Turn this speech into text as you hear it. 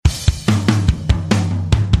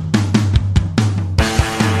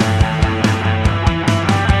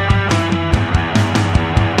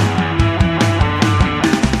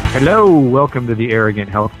Hello, welcome to the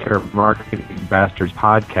Arrogant Healthcare Marketing Bastards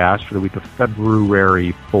podcast for the week of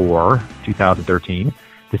February 4, 2013.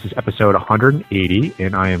 This is episode 180,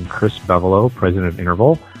 and I am Chris Bevelo, president of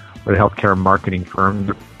Interval, the healthcare marketing firm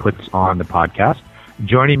that puts on the podcast.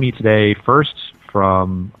 Joining me today first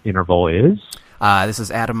from Interval is... This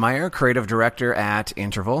is Adam Meyer, creative director at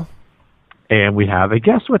Interval. And we have a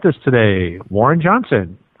guest with us today, Warren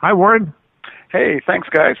Johnson. Hi, Warren. Hey, thanks,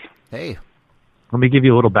 guys. Hey. Let me give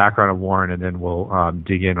you a little background of Warren, and then we'll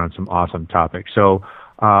dig in on some awesome topics. So,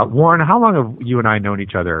 Warren, how long have you and I known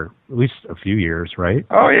each other? At least a few years, right?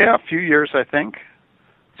 Oh, yeah, a few years, I think.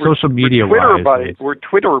 Social media we're Twitter wise. buddies. We're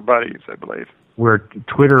Twitter buddies, I believe. We're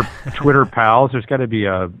Twitter pals. There's got to be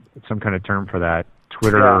some kind of term for that.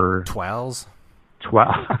 Twitter... Yeah. Twals?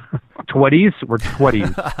 Twatties? We're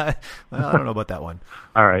twatties. Well, I don't know about that one.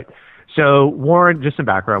 All right. So, Warren, just some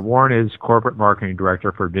background. Warren is corporate marketing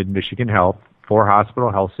director for Mid-Michigan Health,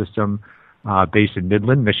 four-hospital health system based in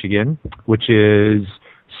Midland, Michigan, which is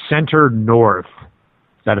center north.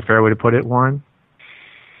 Is that a fair way to put it, Warren?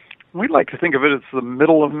 We like to think of it as the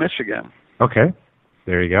middle of Michigan. Okay.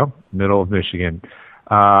 There you go. Middle of Michigan.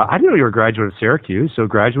 I didn't know you were a graduate of Syracuse, so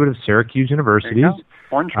graduate of Syracuse University's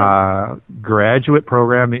graduate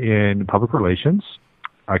program in public relations,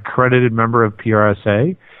 accredited member of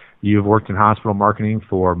PRSA. You've worked in hospital marketing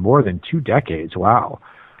for more than 2 decades. Wow.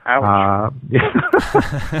 Ouch.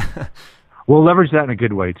 We'll leverage that in a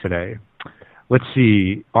good way today. Let's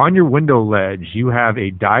see. On your window ledge, you have a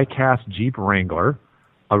die-cast Jeep Wrangler,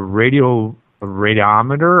 a radiometer.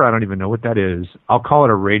 I don't even know what that is. I'll call it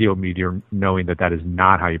a radiometer, knowing that is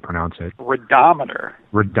not how you pronounce it. Radometer.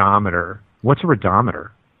 Radometer. What's a radometer?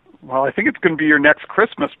 Well, I think it's going to be your next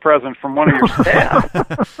Christmas present from one of your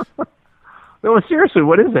staff. No, seriously,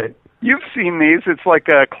 what is it? You've seen these. It's like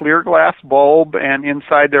a clear glass bulb, and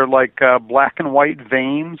inside they're like black and white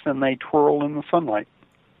veins, and they twirl in the sunlight.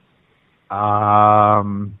 I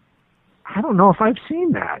don't know if I've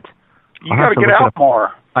seen that. You got to get out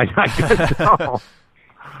more. I guess so.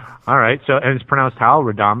 All right. So, and it's pronounced how?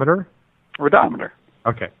 Radometer? Radometer.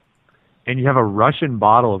 Okay. And you have a Russian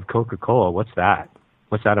bottle of Coca-Cola. What's that?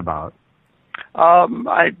 What's that about?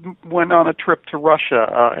 I went on a trip to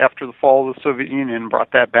Russia after the fall of the Soviet Union and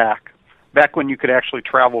brought that back when you could actually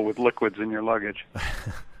travel with liquids in your luggage.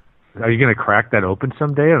 Are you going to crack that open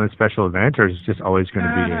someday on a special event, or is it just always going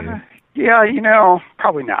to be... Yeah,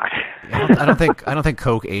 probably not. I don't think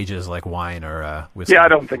Coke ages like wine or whiskey. Yeah, I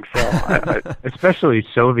don't think so. Especially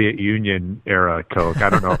Soviet Union era Coke. I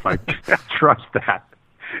don't know if I trust that.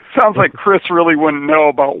 Sounds like Chris really wouldn't know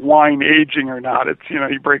about wine aging or not. It's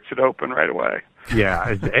he breaks it open right away.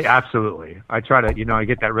 Yeah, absolutely. I try to, I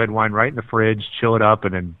get that red wine right in the fridge, chill it up,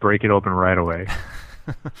 and then break it open right away.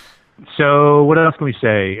 So what else can we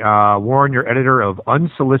say? Warren, you're editor of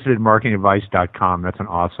unsolicitedmarketingadvice.com. That's an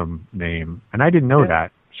awesome name. And I didn't know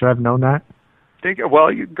that. Should I have known that? Well,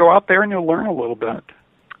 you go out there and you'll learn a little bit.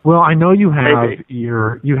 Well, I know you have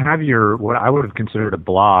your what I would have considered a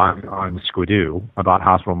blog on Squidoo about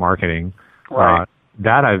hospital marketing. Right.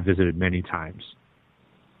 That I've visited many times.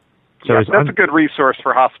 So yeah, that's a good resource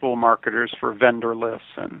for hospital marketers for vendor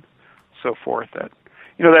lists and so forth. That's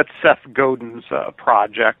Seth Godin's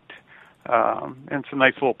project. And it's a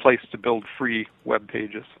nice little place to build free web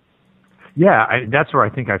pages. Yeah, that's where I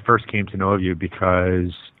think I first came to know of you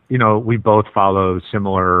because, we both follow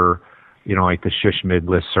similar, like the ShushMid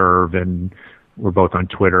listserv, and we're both on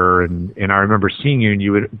Twitter. And I remember seeing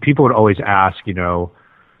you, and people would always ask,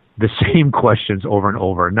 the same questions over and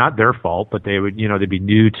over. Not their fault, but they would, they'd be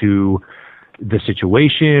new to the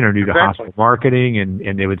situation or new to hospital marketing,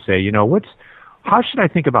 and they would say, how should I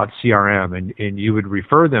think about CRM? And you would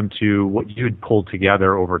refer them to what you had pulled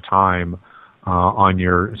together over time on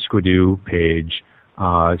your Squidoo page.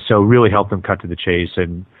 So really help them cut to the chase.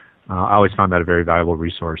 And I always found that a very valuable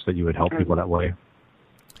resource that you would help people that way.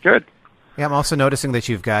 Good. Yeah, I'm also noticing that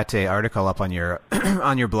you've got an article up on your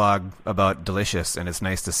on your blog about Delicious, and it's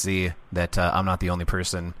nice to see that I'm not the only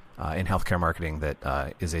person in healthcare marketing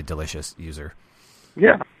that is a Delicious user.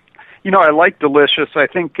 Yeah. I like Delicious. I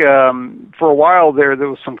think for a while there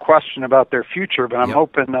was some question about their future, but I'm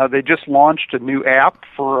hoping they just launched a new app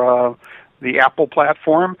for the Apple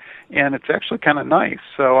platform, and it's actually kind of nice.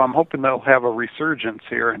 So I'm hoping they'll have a resurgence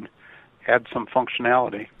here and add some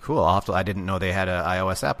functionality. Cool. I didn't know they had an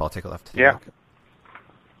iOS app. I'll take a look. Yeah.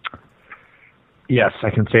 Yes,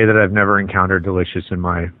 I can say that I've never encountered Delicious in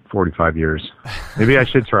my 45 years. Maybe I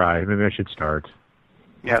should try. Maybe I should start.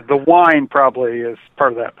 Yeah, the wine probably is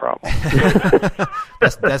part of that problem.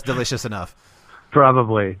 That's delicious enough.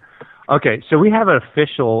 Probably. Okay, so we have an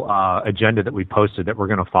official agenda that we posted that we're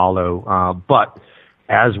going to follow. But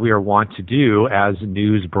as we are wont to do, as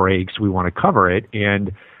news breaks, we want to cover it.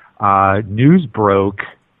 And news broke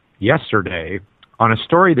yesterday on a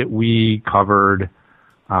story that we covered.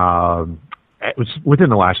 It was within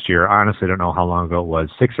the last year. I honestly don't know how long ago it was,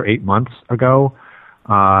 6 or 8 months ago.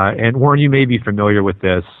 And Warren, you may be familiar with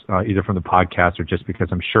this either from the podcast or just because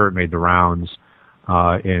I'm sure it made the rounds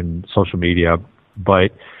in social media.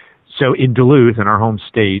 But so in Duluth, in our home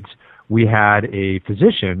state, we had a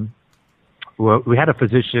physician's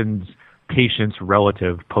patient's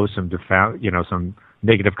relative post some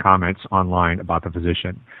negative comments online about the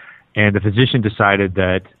physician. And the physician decided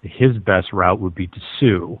that his best route would be to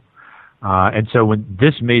sue. And so when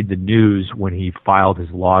this made the news, when he filed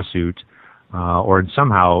his lawsuit, or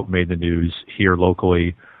somehow made the news here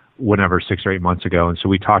locally, whenever 6 or 8 months ago. And so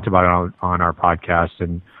we talked about it on our podcast,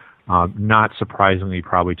 and not surprisingly,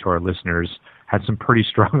 probably to our listeners, had some pretty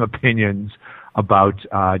strong opinions about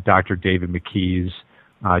Dr. David McKee's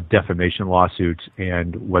defamation lawsuit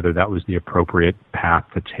and whether that was the appropriate path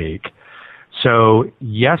to take. So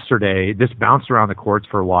yesterday, this bounced around the courts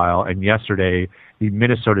for a while, and yesterday the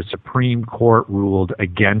Minnesota Supreme Court ruled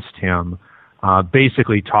against him,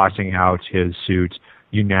 basically tossing out his suit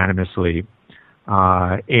unanimously.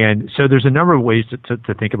 And so there's a number of ways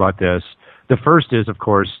to think about this. The first is, of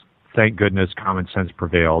course, thank goodness common sense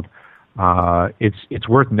prevailed. It's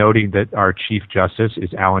worth noting that our Chief Justice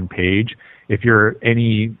is Alan Page. If you're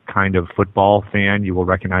any kind of football fan, you will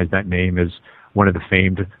recognize that name as one of the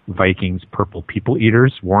famed Vikings Purple People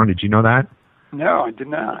Eaters. Warren, did you know that? No, I did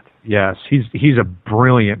not. Yes, he's a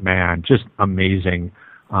brilliant man, just amazing.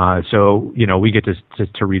 So, we get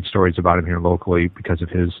to read stories about him here locally because of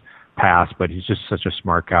his past, but he's just such a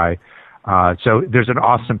smart guy. So there's an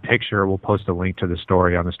awesome picture. We'll post a link to the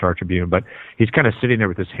story on the Star Tribune, but he's kind of sitting there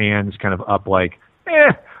with his hands kind of up like,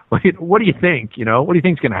 what do you think? What do you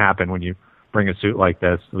think's going to happen when you bring a suit like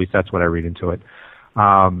this? At least that's what I read into it.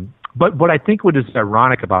 But what I think what is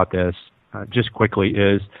ironic about this, just quickly,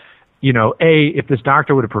 is, if this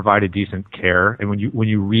doctor would have provided decent care, and when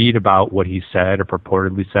you read about what he said or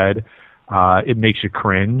purportedly said, it makes you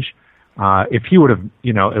cringe. If he would have,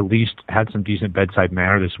 at least had some decent bedside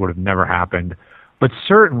manner, this would have never happened. But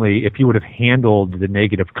certainly, if he would have handled the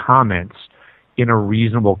negative comments in a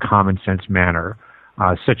reasonable, common sense manner,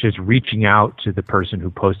 such as reaching out to the person who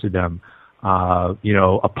posted them,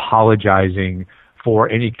 apologizing for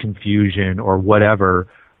any confusion or whatever,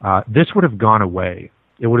 this would have gone away.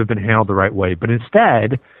 It would have been handled the right way. But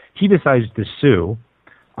instead, he decides to sue.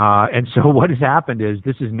 And so what has happened is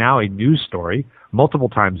this is now a news story multiple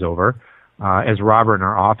times over. As Robert in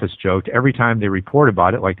our office joked, every time they report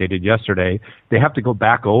about it, like they did yesterday, they have to go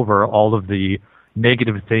back over all of the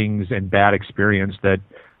negative things and bad experience that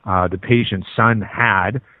the patient's son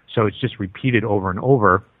had. So it's just repeated over and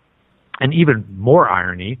over. And even more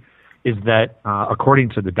irony is that, according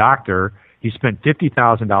to the doctor, he spent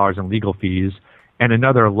 $50,000 in legal fees and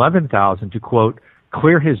another $11,000 to, quote,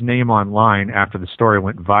 clear his name online after the story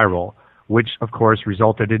went viral, which, of course,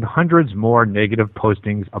 resulted in hundreds more negative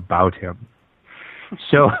postings about him.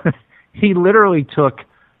 So he literally took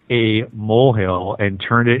a molehill and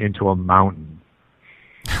turned it into a mountain.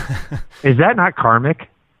 Is that not karmic?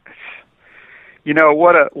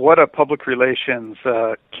 What a public relations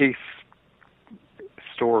case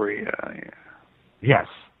story. Yes.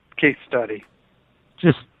 Case study.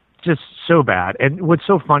 Just so bad. And what's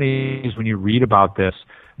so funny is when you read about this,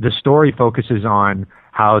 the story focuses on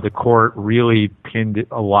how the court really pinned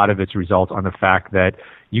a lot of its results on the fact that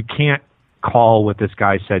you can't call what this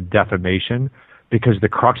guy said defamation, because the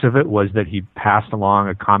crux of it was that he passed along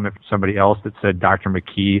a comment from somebody else that said Dr.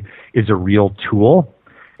 McKee is a real tool.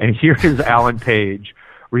 And here is Alan Page.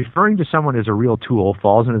 Referring to someone as a real tool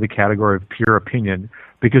falls into the category of pure opinion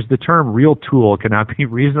because the term real tool cannot be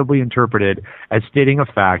reasonably interpreted as stating a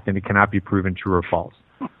fact, and it cannot be proven true or false.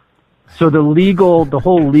 So the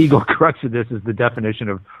whole legal crux of this is the definition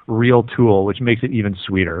of real tool, which makes it even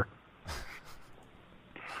sweeter.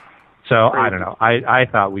 So I don't know. I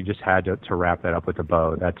thought we just had to wrap that up with a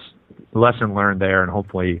bow. That's lesson learned there, and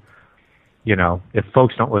hopefully, if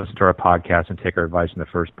folks don't listen to our podcast and take our advice in the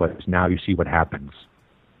first place, now you see what happens.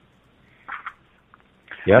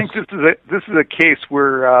 Yes? I think this is a case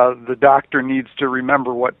where the doctor needs to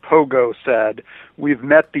remember what Pogo said. We've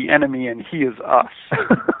met the enemy, and he is us.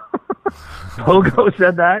 Pogo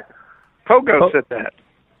said that? Pogo said that.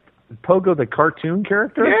 Pogo, the cartoon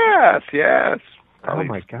character? Yes. Oh,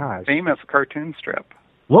 my gosh. Famous cartoon strip.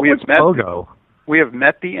 What was Pogo? We have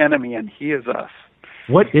met the enemy, and he is us.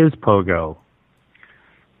 What is Pogo?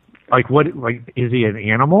 Is he an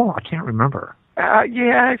animal? I can't remember.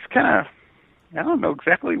 Yeah, it's kind of, I don't know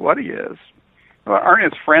exactly what he is. Aren't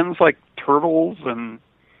his friends like turtles and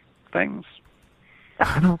things?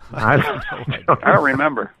 I don't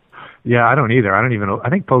remember. Yeah, I don't either. I don't even know. I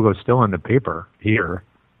think Pogo's still in the paper here.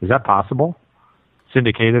 Is that possible?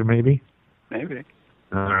 Syndicated, maybe? Maybe.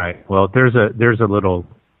 All right. Well, there's a little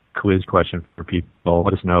quiz question for people.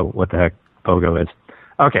 Let us know what the heck Pogo is.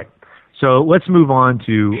 Okay. So let's move on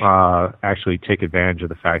to actually take advantage of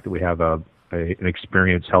the fact that we have an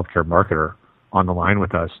experienced healthcare marketer on the line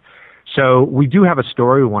with us. So we do have a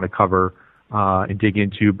story we want to cover and dig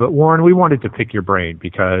into, but Warren, we wanted to pick your brain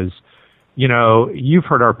because, you know, you've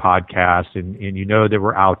heard our podcast and you know that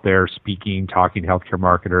we're out there speaking, talking to healthcare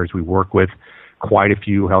marketers. We work with quite a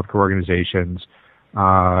few healthcare organizations.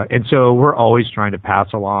 And so we're always trying to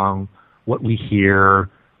pass along what we hear,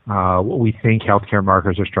 what we think healthcare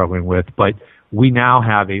marketers are struggling with, but we now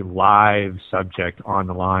have a live subject on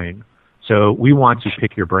the line. So we want to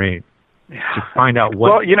pick your brain to find out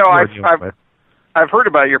what. Well, you know, I've heard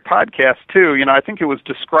about your podcast too. You know, I think it was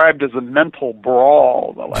described as a mental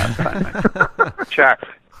brawl the last time I checked.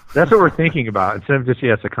 That's what we're thinking about. Instead of just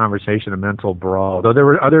a conversation, a mental brawl. Though there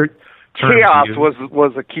were other terms. Chaos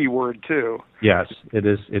was a key word too. Yes, it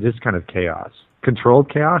is. It is kind of chaos. Controlled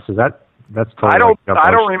chaos. That's totally.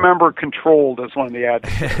 I don't remember controlled as one of the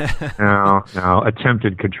adjectives. No,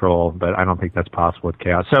 attempted control, but I don't think that's possible with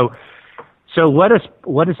chaos. So let us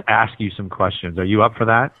ask you some questions. Are you up for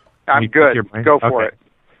that? I'm good. Go for it.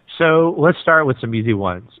 So let's start with some easy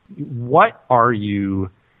ones. Where do you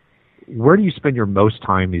spend your most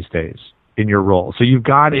time these days in your role? So you've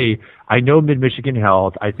got I know Mid-Michigan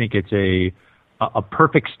Health. I think it's a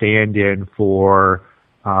perfect stand-in for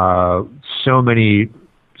so many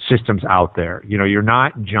systems out there. You know, you're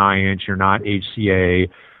not Giant, you're not HCA,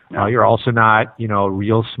 you're also not, you know, a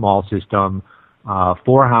real small system,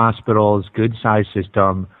 4 hospitals, good size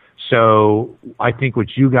system. So I think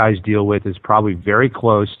what you guys deal with is probably very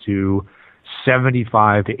close to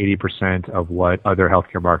 75 to 80% of what other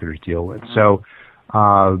healthcare marketers deal with. So,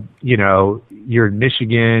 you know, you're in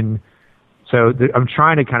Michigan. So I'm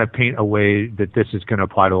trying to kind of paint a way that this is going to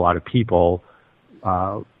apply to a lot of people.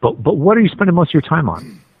 But what are you spending most of your time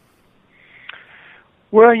on?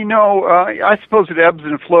 Well, you know, I suppose it ebbs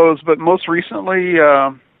and flows, but most recently,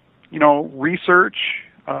 you know, research,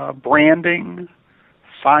 branding,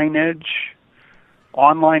 signage,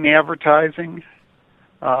 online advertising,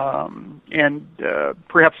 and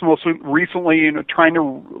perhaps most recently, you know, trying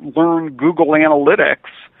to learn Google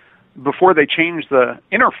Analytics before they change the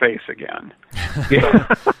interface again.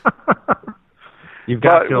 You've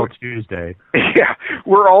got till Tuesday. Yeah,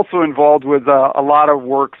 we're also involved with a lot of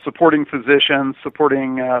work supporting physicians,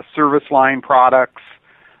 supporting service line products,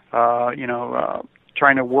 you know,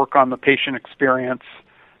 trying to work on the patient experience.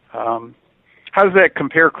 How does that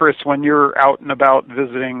compare, Chris, when you're out and about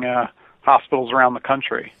visiting hospitals around the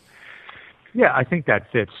country? Yeah, I think that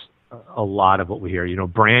fits a lot of what we hear. You know,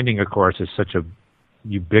 branding, of course, is such a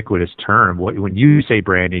ubiquitous term. When you say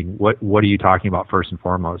branding, what are you talking about first and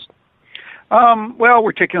foremost? Well,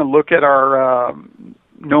 we're taking a look at our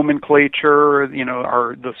nomenclature, you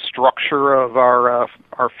know, the structure of our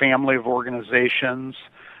family of organizations.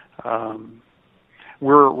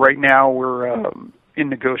 We're in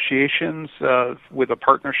negotiations with a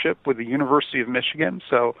partnership with the University of Michigan,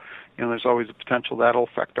 so you know there's always a potential that'll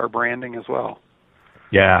affect our branding as well.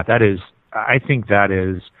 Yeah, I think that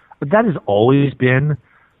has always been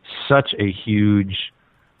such a huge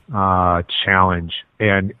challenge.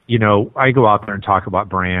 And you know, I go out there and talk about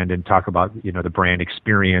brand and talk about, you know, the brand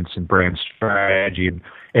experience and brand strategy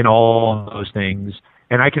and all of those things.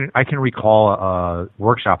 And I can recall a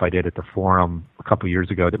workshop I did at the Forum a couple of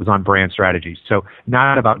years ago that was on brand strategy. So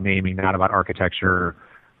not about naming, not about architecture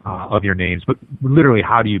of your names, but literally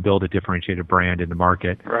how do you build a differentiated brand in the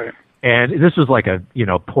market. Right. And this was like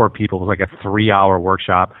poor people. It was like a 3-hour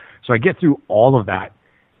workshop. So I get through all of that,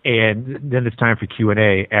 and then it's time for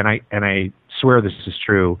Q&A. And I swear this is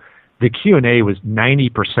true. The Q&A was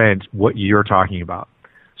 90% what you're talking about.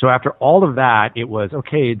 So after all of that, it was,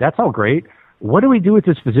 okay, that's all great. What do we do with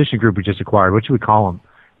this physician group we just acquired? What should we call them?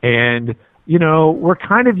 And, you know, we're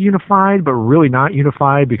kind of unified, but really not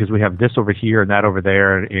unified because we have this over here and that over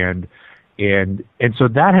there. And so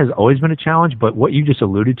that has always been a challenge. But what you just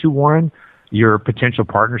alluded to, Warren, your potential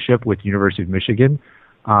partnership with University of Michigan,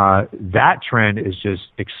 that trend is just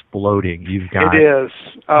exploding. It is.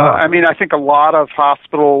 I mean, I think a lot of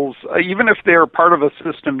hospitals, even if they're part of a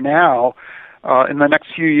system now, in the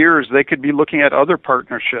next few years, they could be looking at other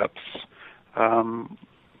partnerships.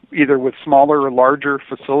 Either with smaller or larger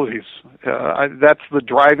facilities. That's the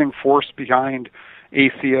driving force behind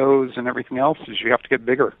ACOs and everything else, is you have to get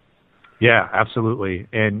bigger. Yeah, absolutely.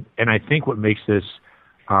 And I think what makes this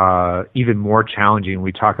even more challenging,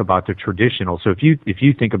 we talk about the traditional. So if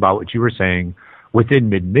you think about what you were saying, within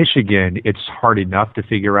Mid-Michigan, it's hard enough to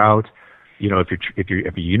figure out, if you're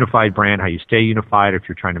a unified brand, how you stay unified, if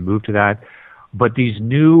you're trying to move to that. But these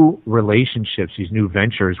new relationships, these new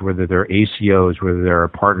ventures, whether they're ACOs, whether they're a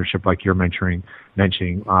partnership like you're mentioning,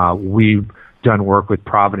 we've done work with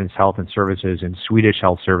Providence Health and Services and Swedish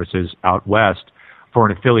Health Services out west for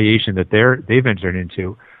an affiliation that they've entered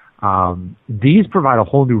into. These provide a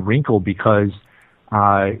whole new wrinkle because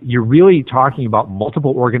you're really talking about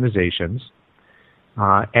multiple organizations,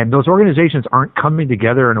 and those organizations aren't coming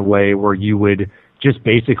together in a way where you would just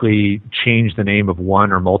basically change the name of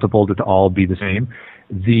one or multiple to all be the same.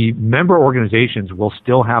 The member organizations will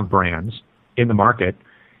still have brands in the market,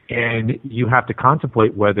 and you have to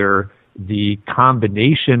contemplate whether the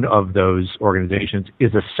combination of those organizations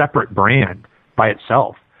is a separate brand by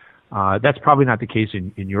itself. That's probably not the case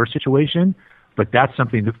in your situation, but that's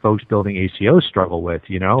something that folks building ACOs struggle with,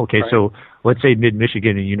 Okay, right. So let's say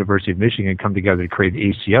Mid-Michigan and University of Michigan come together to create an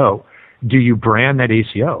ACO. Do you brand that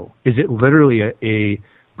ACO? Is it literally a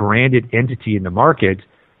branded entity in the market,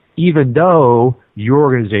 even though your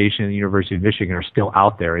organization and the University of Michigan are still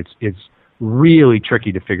out there? It's really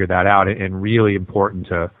tricky to figure that out and really important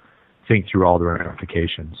to think through all the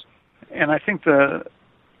ramifications. And I think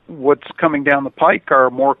what's coming down the pike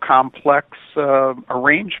are more complex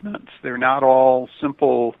arrangements. They're not all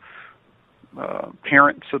simple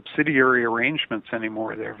parent-subsidiary arrangements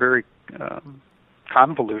anymore. They're very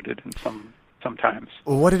convoluted in sometimes.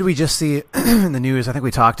 Well, what did we just see in the news? I think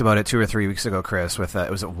we talked about it 2 or 3 weeks ago, Chris, with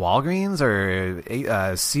was it Walgreens or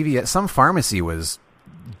CVS? Some pharmacy was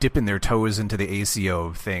dipping their toes into the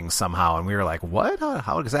ACO thing somehow, and we were like, what?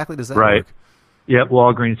 How exactly does that work? Yeah,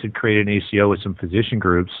 Walgreens had created an ACO with some physician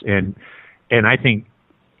groups, and I think,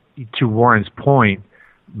 to Warren's point,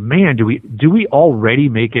 man, do we already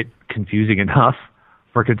make it confusing enough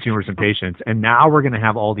for consumers and patients? And now we're going to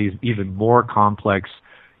have all these even more complex,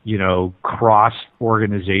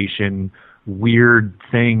 cross-organization, weird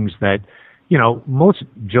things that, most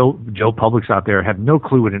Joe Publics out there have no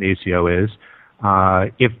clue what an ACO is.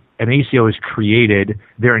 If an ACO is created,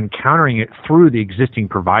 they're encountering it through the existing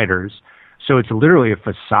providers. So it's literally a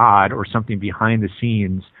facade or something behind the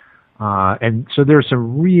scenes. And so there's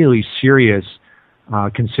some really serious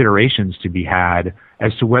considerations to be had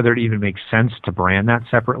as to whether it even makes sense to brand that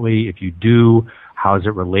separately. If you do, how is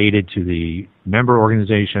it related to the member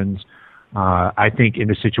organizations? I think in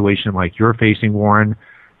a situation like you're facing, Warren,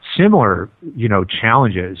 similar,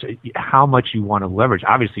 challenges, how much you want to leverage.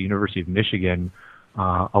 Obviously, University of Michigan,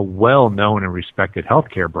 a well-known and respected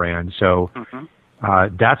healthcare brand. So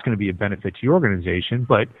that's going to be a benefit to your organization.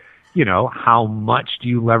 But, how much do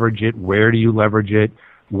you leverage it? Where do you leverage it?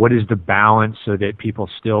 What is the balance so that people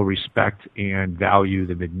still respect and value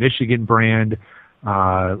the Mid-Michigan brand?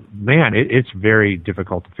 It's very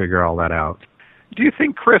difficult to figure all that out. Do you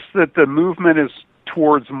think, Chris, that the movement is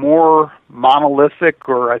towards more monolithic,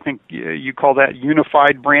 or I think you call that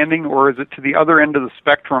unified branding, or is it to the other end of the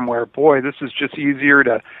spectrum where, boy, this is just easier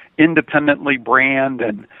to independently brand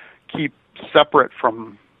and keep separate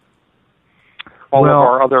from all of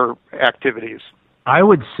our other activities? I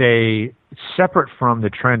would say separate from the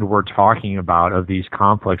trend we're talking about of these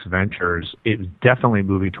complex ventures, it's definitely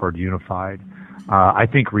moving toward unified. I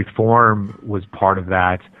think reform was part of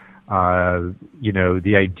that.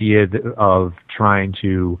 The idea of trying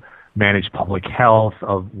to manage public health,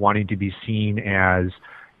 of wanting to be seen as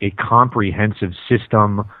a comprehensive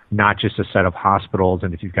system, not just a set of hospitals.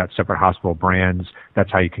 And if you've got separate hospital brands,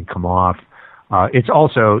 that's how you can come off. It's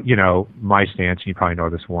also, my stance, and you probably know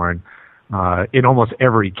this, Warren, in almost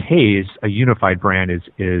every case, a unified brand is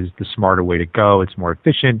the smarter way to go. It's more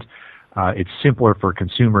efficient. It's simpler for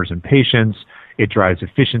consumers and patients. It drives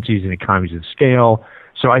efficiencies and economies of scale.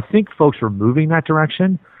 So I think folks are moving that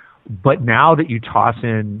direction. But now that you toss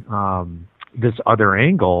in this other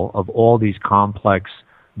angle of all these complex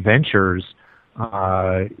ventures,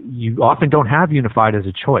 you often don't have unified as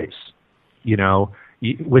a choice.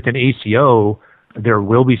 With an ACO, there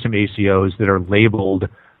will be some ACOs that are labeled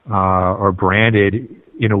or branded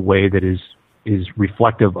in a way that is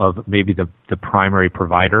reflective of maybe the primary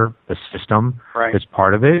provider, the system that's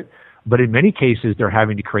part of it. But in many cases, they're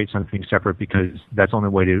having to create something separate because that's the only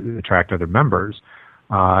way to attract other members.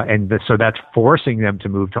 So that's forcing them to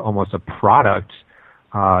move to almost a product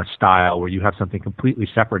style where you have something completely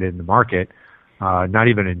separate in the market, not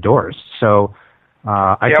even endorsed. So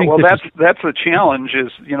I think that's the challenge.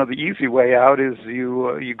 Is the easy way out is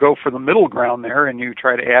you go for the middle ground there and you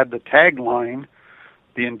try to add the tagline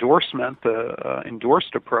the endorsement, the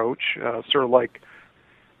endorsed approach, sort of like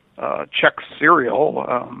Chex cereal.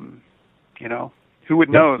 Who would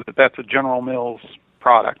know that that's a General Mills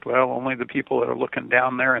product? Well, only the people that are looking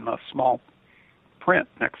down there in the small print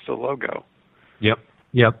next to the logo. Yep.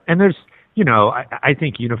 And there's, I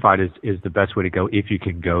think unified is the best way to go if you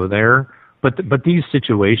can go there. But these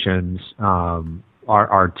situations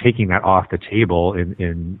are taking that off the table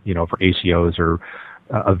in for ACOs or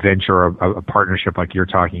a venture or a partnership like you're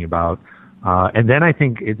talking about. And then I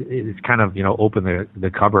think it's kind of, open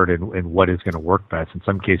the cupboard and what is going to work best. In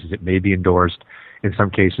some cases, it may be endorsed. In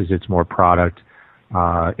some cases, it's more product.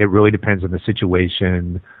 It really depends on the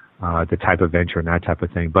situation, the type of venture and that type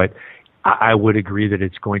of thing. But I would agree that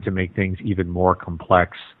it's going to make things even more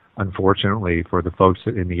complex, unfortunately, for the folks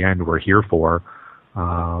that in the end we're here for,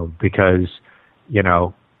 because,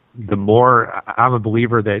 the more I'm a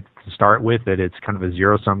believer that to start with, that it's kind of a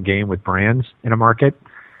zero-sum game with brands in a market.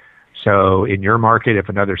 So in your market, if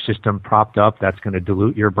another system propped up, that's going to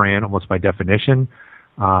dilute your brand almost by definition.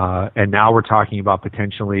 And now we're talking about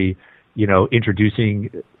potentially, introducing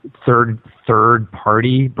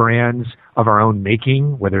third-party brands of our own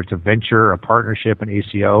making, whether it's a venture, a partnership, an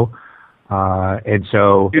ACO. And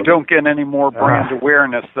so you don't get any more brand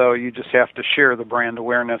awareness, though. You just have to share the brand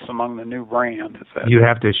awareness among the new brand. You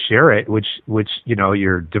have to share it, which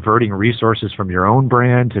you're diverting resources from your own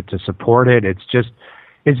brand to support it.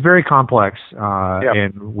 It's very complex,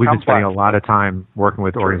 and we've been spending a lot of time working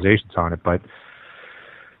with organizations on it. But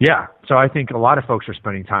yeah, so I think a lot of folks are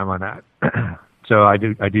spending time on that. So I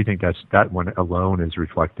do think that one alone is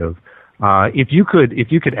reflective. If you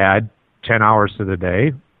could add 10 hours to the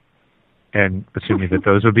day, and assuming that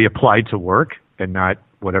those would be applied to work and not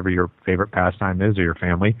whatever your favorite pastime is or your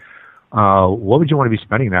family, what would you want to be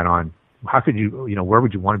spending that on? How could where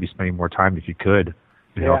would you want to be spending more time if you could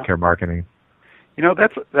in healthcare marketing?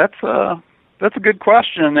 That's a good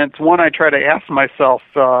question. It's one I try to ask myself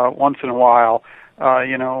once in a while.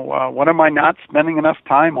 What am I not spending enough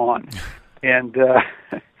time on? And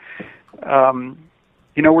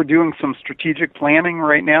we're doing some strategic planning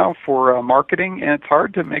right now for marketing, and it's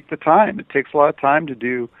hard to make the time. It takes a lot of time to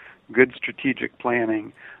do good strategic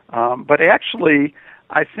planning. But actually,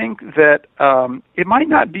 I think that it might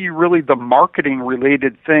not be really the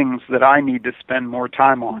marketing-related things that I need to spend more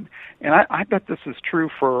time on. And I bet this is true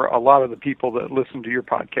for a lot of the people that listen to your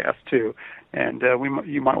podcast, too. And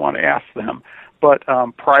you might want to ask them. But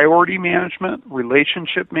priority management,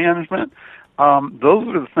 relationship management, those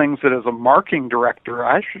are the things that as a marketing director,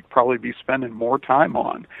 I should probably be spending more time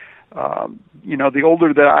on. The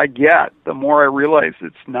older that I get, the more I realize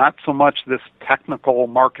it's not so much this technical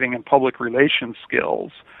marketing and public relations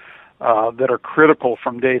skills that are critical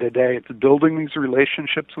from day to day. It's building these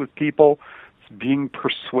relationships with people, it's being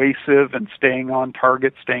persuasive and staying on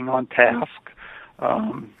target, staying on task.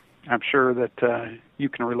 I'm sure that you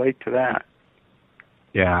can relate to that.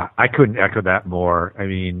 Yeah, I couldn't echo that more. I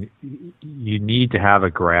mean, you need to have a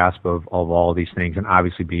grasp of all these things and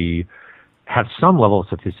obviously have some level of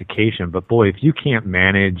sophistication. But boy, if you can't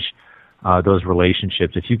manage those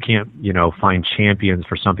relationships, if you can't, find champions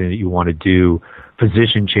for something that you want to do,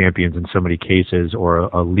 physician champions in so many cases, or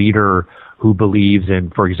a leader who believes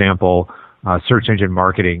in, for example, search engine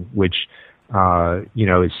marketing, which,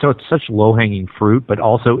 is such low-hanging fruit, but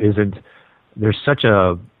also isn't, there's such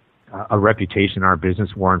a reputation in our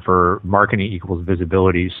business, Warren, for marketing equals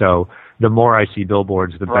visibility. So the more I see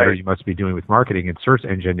billboards, the better you must be doing with marketing. And search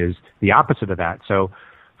engine is the opposite of that. So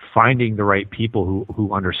finding the right people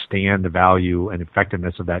who understand the value and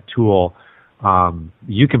effectiveness of that tool,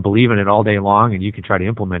 you can believe in it all day long and you can try to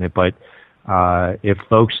implement it. But if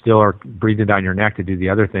folks still are breathing down your neck to do the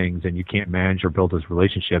other things and you can't manage or build those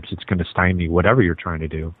relationships, it's going to stymie whatever you're trying to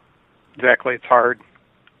do. Exactly. It's hard.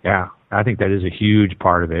 Yeah, I think that is a huge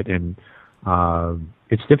part of it, and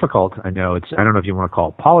it's difficult. I know I don't know if you want to call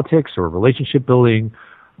it politics or relationship building.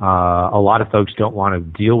 A lot of folks don't want to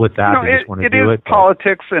deal with that. They just want to do it. It is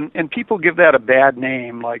politics, and people give that a bad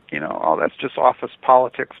name, like, that's just office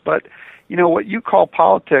politics. But, what you call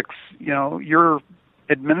politics, your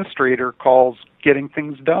administrator calls getting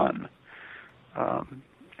things done.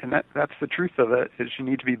 And that's the truth of it, is you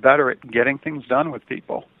need to be better at getting things done with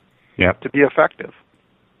people to be effective.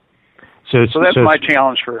 So that's my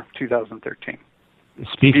challenge for 2013.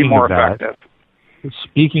 Speaking be more of that, effective.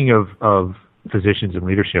 Speaking of physicians and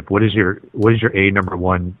leadership, what is your number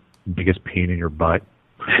one biggest pain in your butt?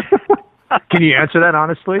 Can you answer that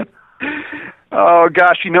honestly? Oh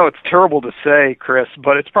gosh, it's terrible to say, Chris,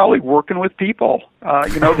 but it's probably working with people.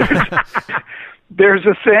 there's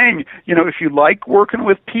a saying, if you like working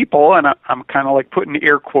with people, and I'm kind of like putting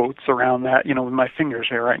air quotes around that, with my fingers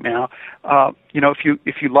here right now.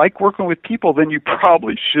 If you like working with people, then you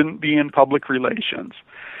probably shouldn't be in public relations.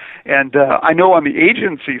 And I know on the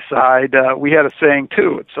agency side, we had a saying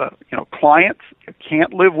too. It's clients, you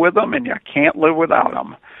can't live with them, and you can't live without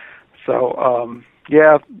them. So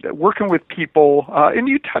working with people, and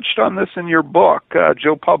you touched on this in your book,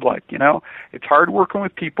 Joe Public. It's hard working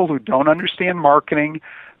with people who don't understand marketing,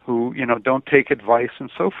 who don't take advice,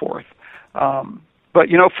 and so forth. But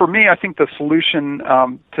for me, I think the solution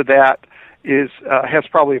to that has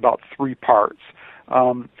probably about three parts.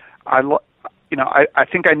 I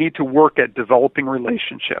think I need to work at developing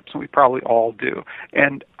relationships, and we probably all do.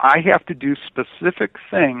 And I have to do specific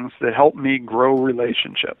things that help me grow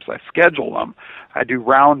relationships. I schedule them. I do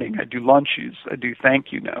rounding. I do lunches. I do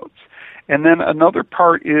thank you notes. And then another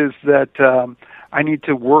part is that I need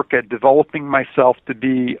to work at developing myself to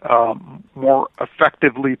be more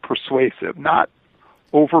effectively persuasive, not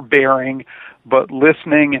overbearing, but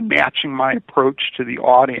listening and matching my approach to the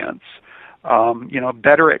audience.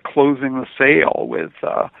 Better at closing the sale with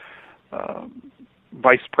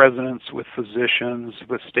vice presidents, with physicians,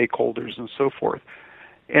 with stakeholders, and so forth.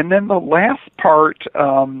 And then the last part,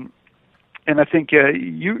 and I think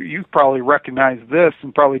you probably recognize this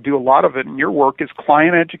and probably do a lot of it in your work, is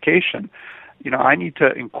client education. I need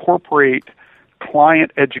to incorporate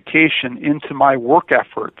client education into my work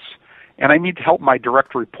efforts. And I need to help my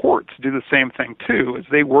direct reports do the same thing too, as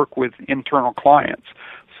they work with internal clients,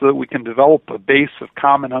 so that we can develop a base of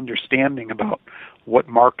common understanding about what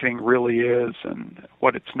marketing really is and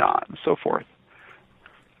what it's not, and so forth.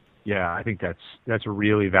 Yeah, I think that's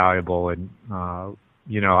really valuable. And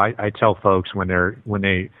I tell folks when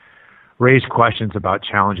they raise questions about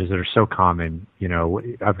challenges that are so common.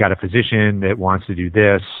 I've got a physician that wants to do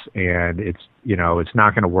this, and it's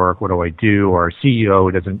not going to work. What do I do? Or a CEO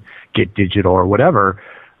who doesn't get digital or whatever.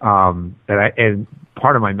 And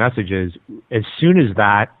part of my message is, as soon as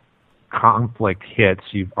that conflict hits,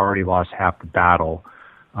 you've already lost half the battle,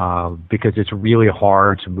 because it's really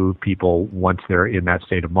hard to move people once they're in that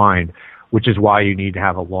state of mind, which is why you need to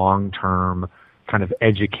have a long-term kind of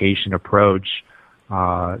education approach,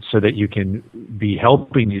 so that you can be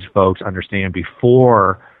helping these folks understand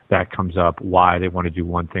before that comes up why they want to do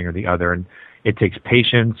one thing or the other. And it takes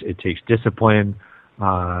patience, it takes discipline,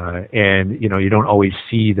 and you don't always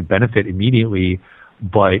see the benefit immediately,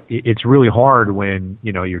 but it's really hard when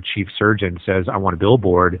your chief surgeon says, I want a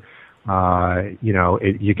billboard.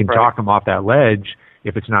 You can talk them off that ledge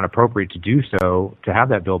if it's not appropriate to do so, to have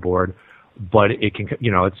that billboard, but it can,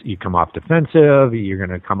 you come off defensive, you're going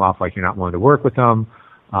to come off like you're not willing to work with them.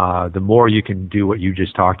 The more you can do what you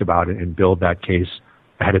just talked about and build that case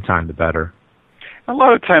ahead of time, the better. A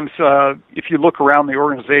lot of times, if you look around the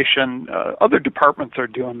organization, other departments are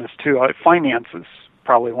doing this too. Finance is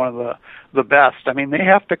probably one of the best. I mean, they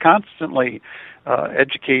have to constantly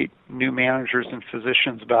educate new managers and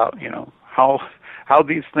physicians about, how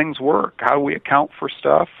these things work, how we account for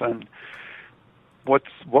stuff, and what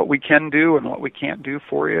we can do and what we can't do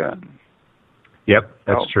for you. And yep,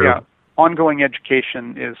 that's true. Yeah, ongoing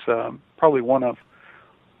education is probably one of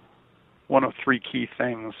three key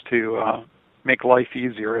things to make life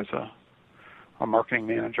easier as a marketing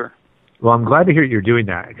manager. Well, I'm glad to hear you're doing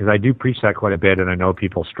that, because I do preach that quite a bit, and I know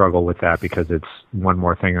people struggle with that because it's one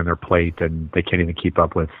more thing on their plate and they can't even keep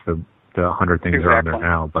up with the 100 things that are on there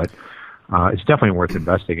now. But it's definitely worth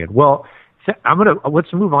investing in. Well,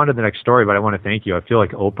 let's move on to the next story, but I want to thank you. I feel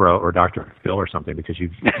like Oprah or Dr. Phil or something, because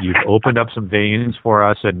you've opened up some veins for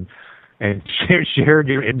us and shared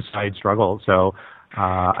your inside struggle. So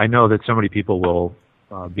I know that so many people will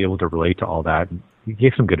be able to relate to all that. You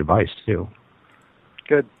gave some good advice too.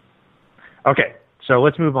 Good. Okay, so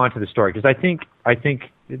let's move on to the story, because I think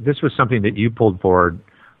this was something that you pulled forward,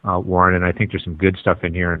 Warren, and I think there's some good stuff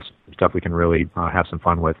in here and some stuff we can really have some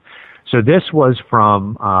fun with. So this was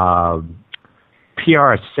from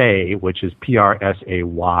PRSay, which is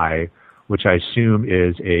PRSAY, which I assume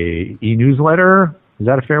is a e-newsletter. Is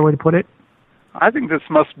that a fair way to put it? I think this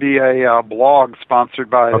must be a blog sponsored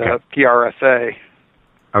by the PRSA.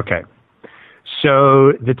 Okay.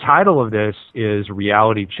 So the title of this is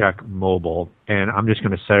Reality Check Mobile, and I'm just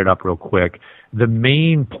going to set it up real quick. The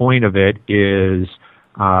main point of it is,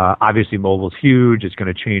 obviously mobile is huge. It's going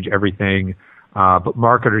to change everything, but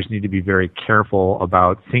marketers need to be very careful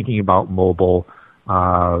about thinking about mobile, they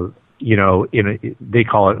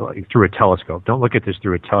call it like through a telescope. Don't look at this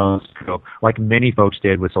through a telescope, like many folks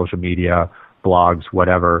did with social media, blogs,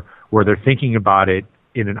 whatever, where they're thinking about it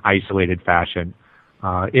in an isolated fashion.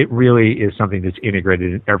 It really is something that's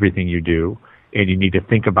integrated in everything you do. and you need to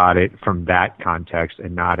think about it from that context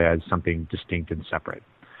and not as something distinct and separate.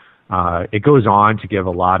 It goes on to give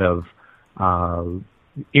a lot of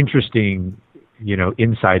interesting,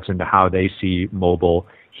 insights into how they see mobile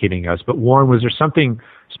hitting us. But Warren, was there something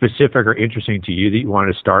specific or interesting to you that you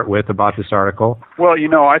wanted to start with about this article? Well,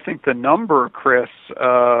 I think the number, Chris,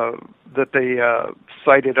 that they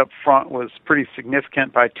cited up front was pretty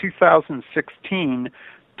significant. By 2016,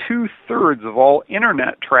 2/3 of all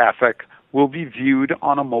internet traffic will be viewed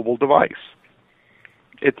on a mobile device.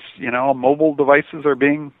 It's, mobile devices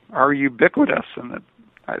are ubiquitous, and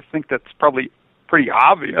I think that's probably pretty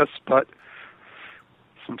obvious, but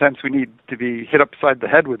sometimes we need to be hit upside the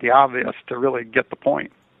head with the obvious to really get the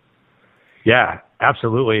point. Yeah,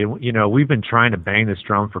 absolutely. We've been trying to bang this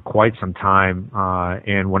drum for quite some time,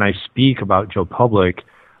 and when I speak about Joe Public,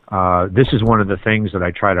 this is one of the things that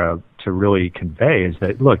I try to really convey is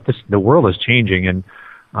that, look, the world is changing, and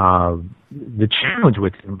the challenge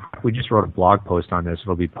with him, we just wrote a blog post on this,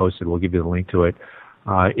 it'll be posted, we'll give you the link to it,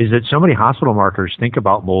 is that so many hospital marketers think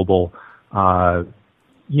about mobile,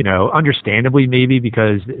 understandably maybe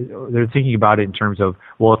because they're thinking about it in terms of,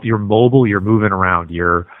 well, if you're mobile, you're moving around,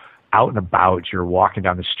 you're out and about, you're walking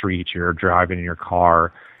down the street, you're driving in your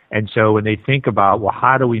car. And so when they think about, well,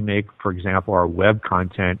 how do we make, for example, our web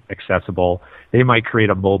content accessible, they might create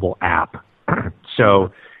a mobile app.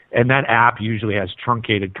 And that app usually has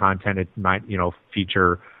truncated content. It might,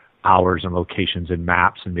 feature hours and locations and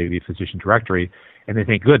maps and maybe a physician directory. And they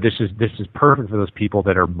think, good, this is perfect for those people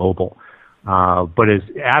that are mobile. But as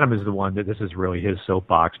Adam is the one that this is really his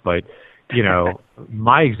soapbox. But,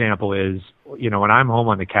 my example is, when I'm home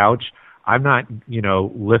on the couch, I'm not,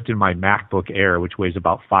 lifting my MacBook Air, which weighs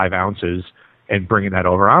about 5 ounces, and bringing that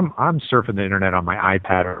over. I'm surfing the internet on my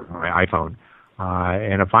iPad or my iPhone.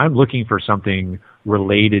 And if I'm looking for something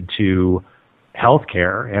related to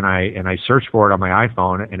healthcare and I search for it on my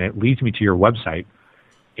iPhone and it leads me to your website,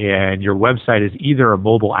 and your website is either a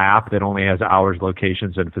mobile app that only has hours,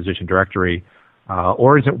 locations, and physician directory,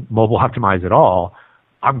 or isn't mobile optimized at all,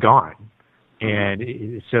 I'm gone.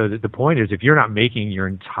 And so the point is, if you're not making your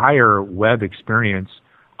entire web experience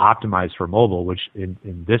optimized for mobile, which in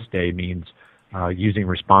this day means using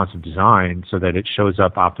responsive design so that it shows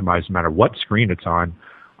up optimized no matter what screen it's on,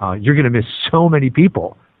 you're going to miss so many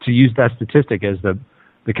people to use that statistic as the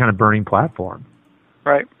kind of burning platform.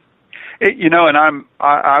 Right. And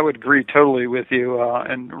I would agree totally with you.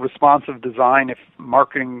 And responsive design, if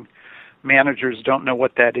marketing managers don't know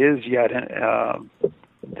what that is yet,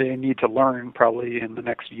 they need to learn probably in the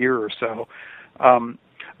next year or so.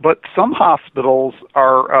 But some hospitals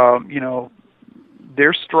are,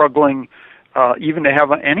 they're struggling even to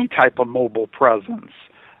have any type of mobile presence.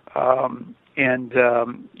 One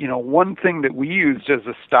thing that we used as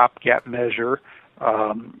a stopgap measure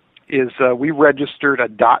is we registered a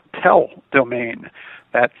 .tel domain.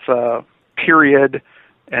 That's period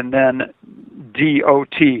and then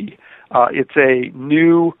 .dot. It's a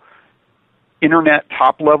new internet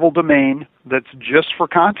top-level domain that's just for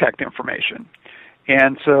contact information.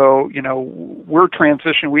 And so, we're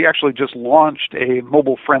transitioning. We actually just launched a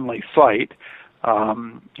mobile-friendly site.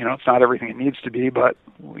 It's not everything it needs to be, but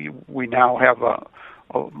we now have a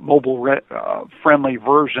mobile-friendly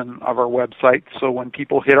version of our website. So when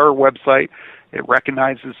people hit our website, it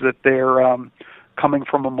recognizes that they're coming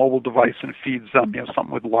from a mobile device and feeds them,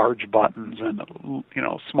 something with large buttons and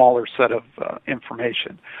smaller set of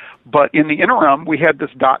information. But in the interim, we had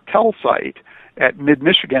this .tel site at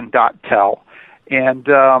midmichigan.tel, and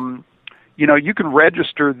you can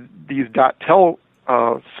register these .tel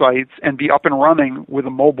sites and be up and running with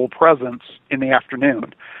a mobile presence in the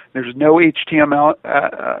afternoon. There's no HTML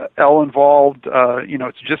involved.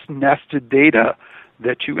 It's just nested data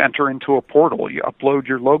that you enter into a portal. You upload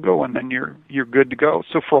your logo, and then you're good to go.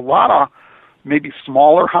 So for a lot of maybe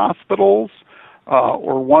smaller hospitals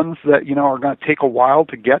or ones that are going to take a while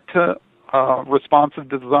to get to responsive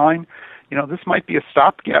design, this might be a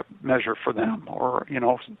stopgap measure for them, or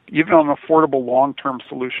even an affordable long-term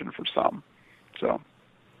solution for some. So.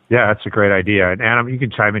 Yeah, that's a great idea. And Adam, you can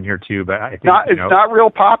chime in here too. But I think it's not real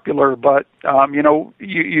popular. But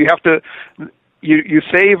you have to you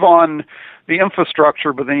save on the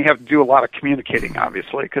infrastructure, but then you have to do a lot of communicating,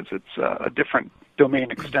 obviously, because it's a different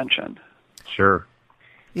domain extension. Sure.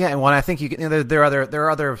 Yeah, and one I think there are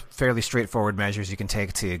other fairly straightforward measures you can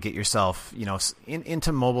take to get yourself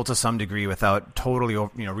into mobile to some degree without totally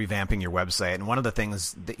revamping your website. And one of the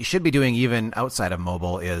things that you should be doing even outside of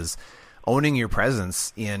mobile is owning your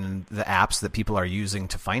presence in the apps that people are using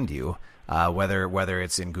to find you. Whether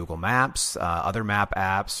it's in Google Maps, other map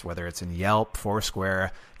apps, whether it's in Yelp,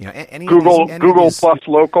 Foursquare, any Google plus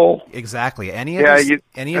local. Exactly. Any of these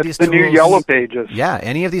the tools, new Yellow Pages. Yeah,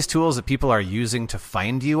 any of these tools that people are using to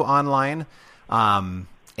find you online,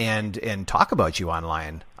 and talk about you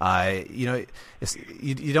online. You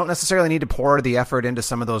don't necessarily need to pour the effort into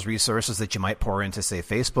some of those resources that you might pour into, say,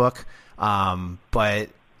 Facebook, but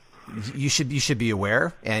you should be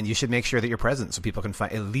aware, and you should make sure that you're present so people can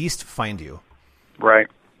at least find you. Right.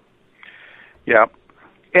 Yeah.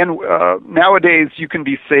 And nowadays you can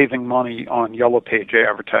be saving money on Yellow Page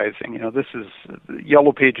advertising.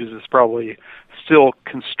 Yellow Pages is probably still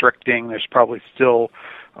constricting. There's probably still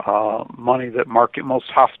money that most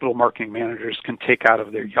hospital marketing managers can take out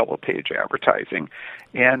of their Yellow Page advertising,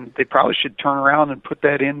 and they probably should turn around and put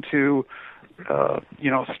that into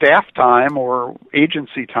staff time or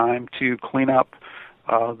agency time to clean up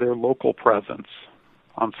their local presence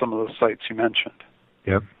on some of those sites you mentioned.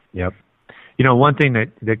 Yep. One thing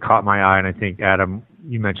that caught my eye, and I think, Adam,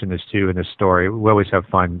 you mentioned this too in this story, we always have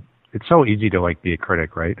fun. It's so easy to be a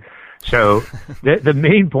critic, right? So the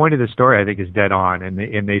main point of the story, I think, is dead on. And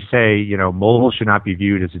they say, mobile should not be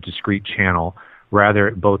viewed as a discrete channel. Rather,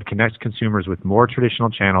 it both connects consumers with more traditional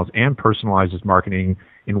channels and personalizes marketing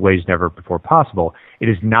in ways never before possible. It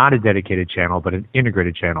is not a dedicated channel, but an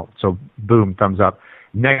integrated channel. So, boom, thumbs up.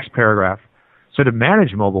 Next paragraph. So to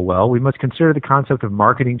manage mobile well, we must consider the concept of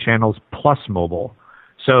marketing channels plus mobile.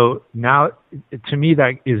 So now, to me,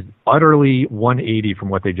 that is utterly 180 from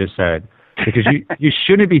what they just said, because you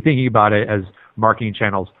shouldn't be thinking about it as marketing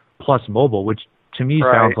channels plus mobile, which to me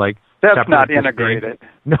sounds like that's not integrated.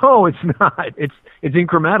 No, it's not. It's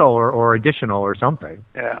incremental or additional or something.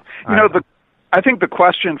 Yeah. I think the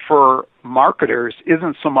question for marketers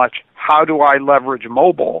isn't so much how do I leverage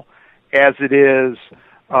mobile as it is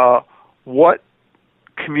what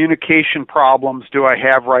communication problems do I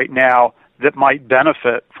have right now that might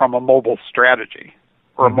benefit from a mobile strategy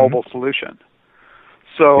or a mobile solution.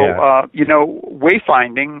 So,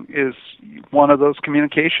 wayfinding is one of those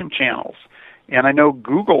communication channels. And I know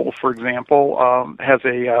Google, for example, has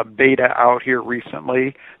a beta out here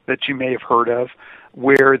recently that you may have heard of,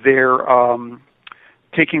 where they're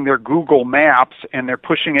taking their Google Maps and they're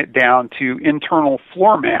pushing it down to internal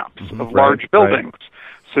floor maps of large buildings. Right.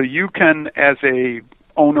 So you can, as a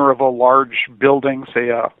owner of a large building, say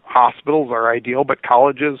hospitals are ideal, but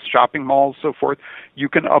colleges, shopping malls, so forth, you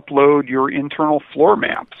can upload your internal floor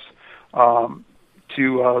maps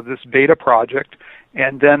to this beta project,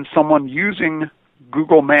 and then someone using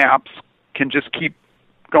Google Maps can just keep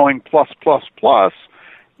going plus, plus, plus,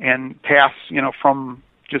 and pass, from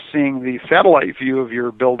just seeing the satellite view of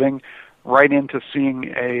your building right into seeing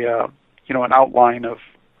an outline of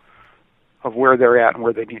where they're at and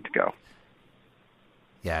where they need to go.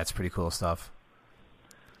 Yeah, it's pretty cool stuff.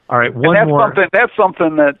 All right, that's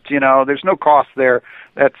something that there's no cost there.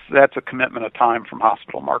 That's a commitment of time from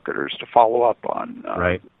hospital marketers to follow up on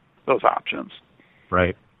those options.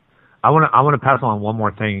 Right. I want to pass on one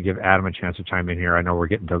more thing and give Adam a chance to chime in here. I know we're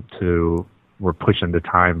getting we're pushing the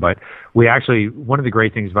time, but one of the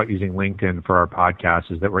great things about using LinkedIn for our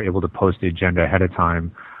podcast is that we're able to post the agenda ahead of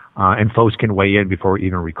time, and folks can weigh in before we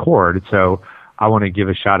even record. So I want to give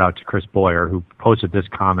a shout out to Chris Boyer, who posted this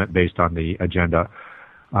comment based on the agenda.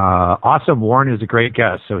 Awesome. Warren is a great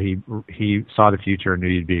guest. So he saw the future and knew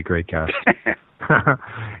you'd be a great guest.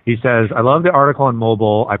 He says, I love the article on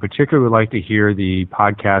mobile. I particularly would like to hear the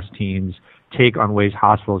podcast team's take on ways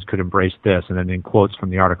hospitals could embrace this. And then in quotes from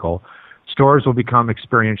the article, stores will become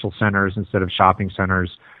experiential centers instead of shopping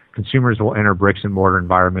centers. Consumers will enter bricks and mortar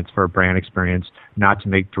environments for a brand experience, not to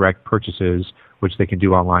make direct purchases, which they can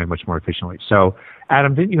do online much more efficiently. So,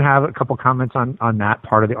 Adam, didn't you have a couple comments on that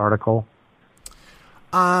part of the article?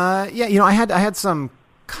 I had some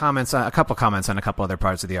comments, a couple comments on a couple other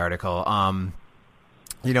parts of the article.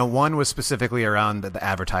 One was specifically around the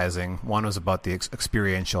advertising. One was about the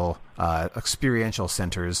experiential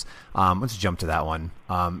centers. Let's jump to that one.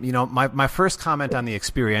 My first comment on the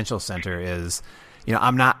experiential center is,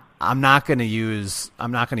 I'm not going to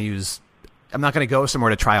go somewhere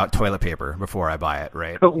to try out toilet paper before I buy it,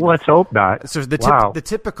 right? But let's hope not. So the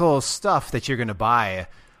typical stuff that you're going to buy.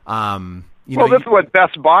 This is what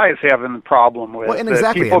Best Buy is having the problem with. Well, and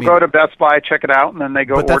exactly. People go to Best Buy, check it out, and then they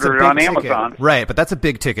go order it on Amazon. Right, but that's a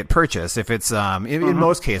big ticket purchase. If it's in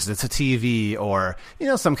most cases, it's a TV, or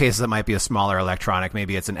some cases it might be a smaller electronic.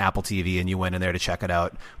 Maybe it's an Apple TV, and you went in there to check it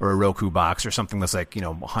out, or a Roku box, or something that's like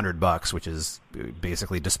 $100, which is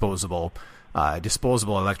basically disposable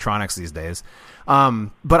electronics these days.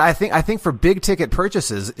 But I think for big ticket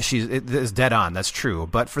purchases, it is dead on. That's true.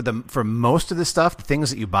 But for most of the stuff, the things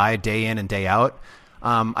that you buy day in and day out,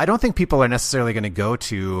 I don't think people are necessarily going to go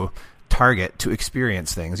to Target to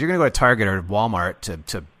experience things. You're going to go to Target or Walmart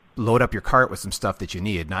to load up your cart with some stuff that you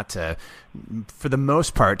need, not to, for the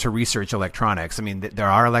most part, to research electronics. I mean, there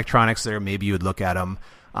are electronics there. Maybe you would look at them.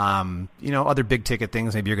 Other big ticket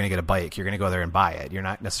things, maybe you're going to get a bike. You're going to go there and buy it. You're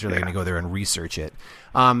not necessarily going to go there and research it.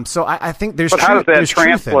 So I think there's But how does that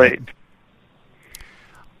translate?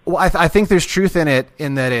 Well, I think there's truth in it,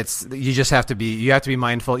 in that you have to be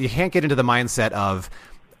mindful. You can't get into the mindset of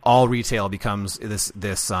all retail becomes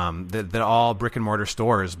that all brick and mortar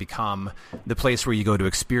stores become the place where you go to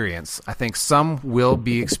experience. I think some will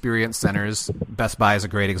be experience centers. Best Buy is a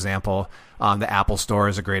great example. The Apple Store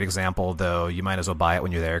is a great example, though you might as well buy it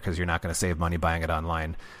when you're there because you're not going to save money buying it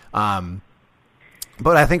online.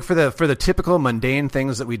 But I think for the typical mundane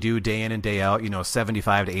things that we do day in and day out,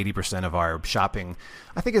 75 to 80% of our shopping,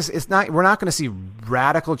 I think we're not going to see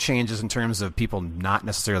radical changes in terms of people not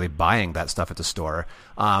necessarily buying that stuff at the store.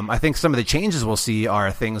 I think some of the changes we'll see are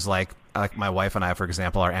things like my wife and I, for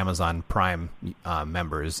example, are Amazon Prime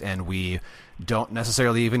members, and we don't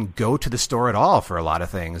necessarily even go to the store at all for a lot of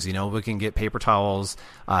things. We can get paper towels,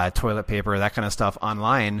 toilet paper, that kind of stuff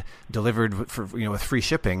online delivered with free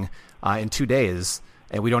shipping in 2 days.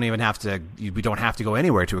 And we don't have to go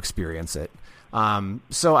anywhere to experience it.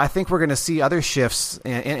 So I think we're going to see other shifts,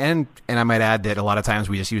 and I might add that a lot of times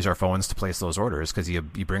we just use our phones to place those orders because you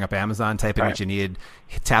bring up Amazon, type in what you need,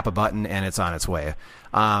 tap a button, and it's on its way.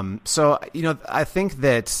 So I think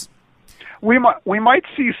that we might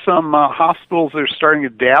see some hospitals that are starting to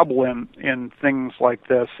dabble in things like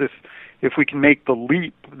this if we can make the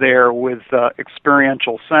leap there with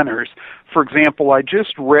experiential centers. For example, I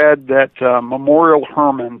just read that Memorial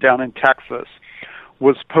Hermann down in Texas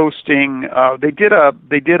was posting. They did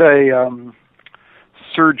a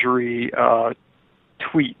surgery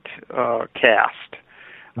tweet cast,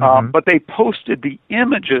 but they posted the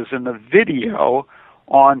images and the video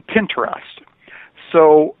on Pinterest.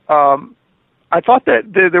 So I thought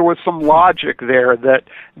that there was some logic there, that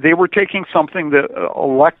they were taking something, that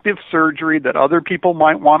elective surgery that other people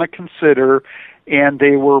might want to consider, and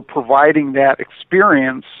they were providing that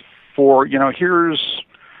experience for, here's,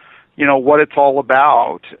 what it's all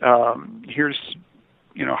about. Here's,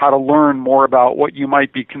 how to learn more about what you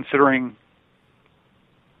might be considering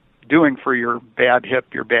doing for your bad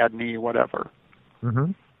hip, your bad knee, whatever.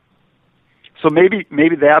 Mm-hmm. So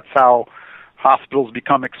maybe that's how hospitals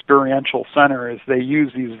become experiential centers. They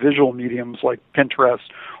use these visual mediums like Pinterest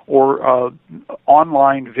or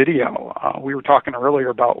online video. We were talking earlier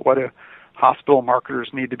about what hospital marketers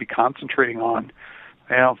need to be concentrating on.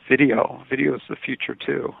 Video. Video is the future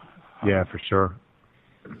too. Yeah, for sure.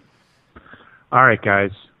 All right,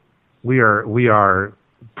 guys. We are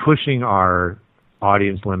pushing our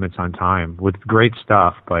audience limits on time with great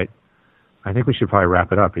stuff, but I think we should probably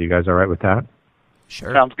wrap it up. Are you guys all right with that?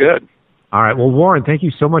 Sure. Sounds good. All right. Well, Warren, thank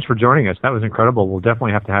you so much for joining us. That was incredible. We'll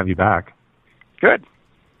definitely have to have you back. Good.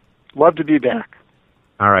 Love to be back.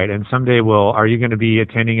 All right. And someday are you going to be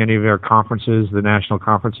attending any of our conferences, the national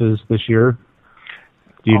conferences this year?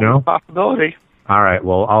 Do you know? Possibility. All right.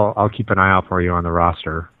 Well, I'll keep an eye out for you on the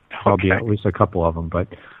roster. There'll be at least a couple of them, but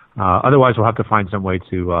otherwise we'll have to find some way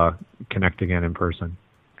to connect again in person.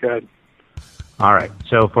 Good. All right.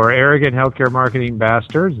 So for Arrogant Healthcare Marketing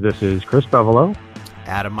Bastards, this is Chris Bevolo.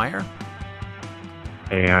 Adam Meyer.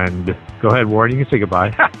 And go ahead, Warren. You can say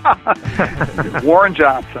goodbye. Warren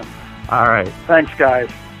Johnson. All right. Thanks, guys.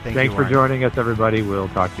 Thanks for joining us, everybody. We'll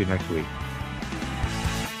talk to you next week.